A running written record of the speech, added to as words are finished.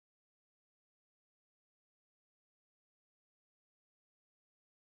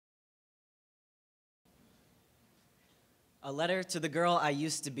A letter to the girl I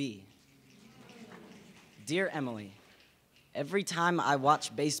used to be. Dear Emily, every time I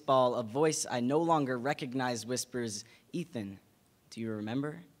watch baseball, a voice I no longer recognize whispers, "Ethan, do you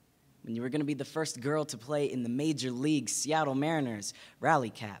remember? When you were going to be the first girl to play in the Major League Seattle Mariners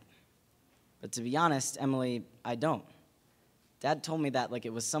rally cap." But to be honest, Emily, I don't. Dad told me that like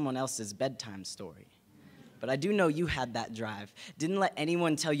it was someone else's bedtime story. But I do know you had that drive. Didn't let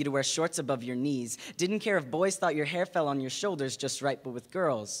anyone tell you to wear shorts above your knees. Didn't care if boys thought your hair fell on your shoulders just right, but with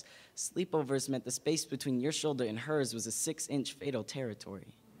girls, sleepovers meant the space between your shoulder and hers was a 6-inch fatal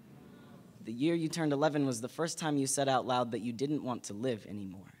territory. The year you turned 11 was the first time you said out loud that you didn't want to live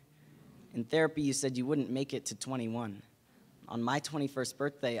anymore. In therapy, you said you wouldn't make it to 21. On my 21st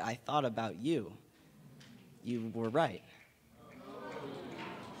birthday, I thought about you. You were right.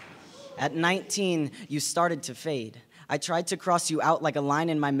 At 19, you started to fade. I tried to cross you out like a line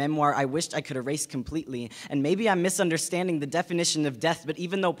in my memoir I wished I could erase completely. And maybe I'm misunderstanding the definition of death, but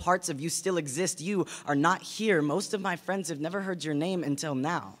even though parts of you still exist, you are not here. Most of my friends have never heard your name until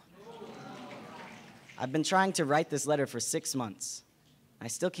now. I've been trying to write this letter for 6 months. I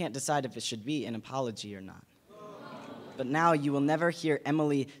still can't decide if it should be an apology or not. But now you will never hear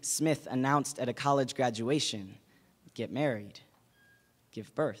Emily Smith announced at a college graduation. Get married.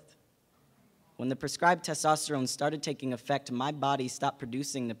 Give birth. When the prescribed testosterone started taking effect, my body stopped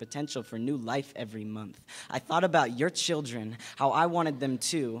producing the potential for new life every month. I thought about your children, how I wanted them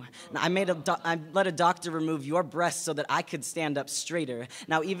too. I let a doctor remove your breasts so that I could stand up straighter.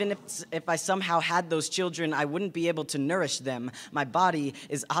 Now, even if I somehow had those children, I wouldn't be able to nourish them. My body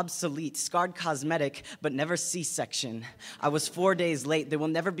is obsolete, scarred cosmetic, but never C-section. I was 4 days late. They will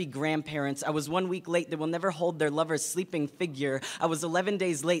never be grandparents. I was 1 week late. They will never hold their lover's sleeping figure. I was 11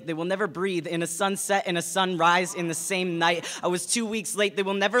 days late. They will never breathe in a sunset and a sunrise in the same night. I was 2 weeks late. They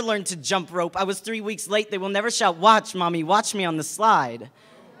will never learn to jump rope. I was 3 weeks late. They will never shout, "Watch, Mommy, watch me on the slide."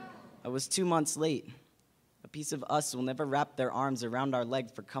 I was 2 months late. A piece of us will never wrap their arms around our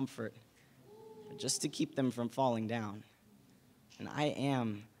leg for comfort, but just to keep them from falling down. And I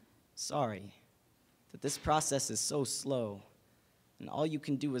am sorry that this process is so slow, and all you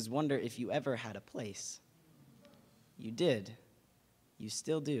can do is wonder if you ever had a place. You did. You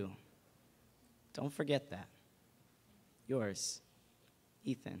still do. Don't forget that. Yours,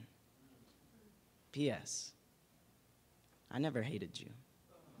 Ethan. P.S. I never hated you.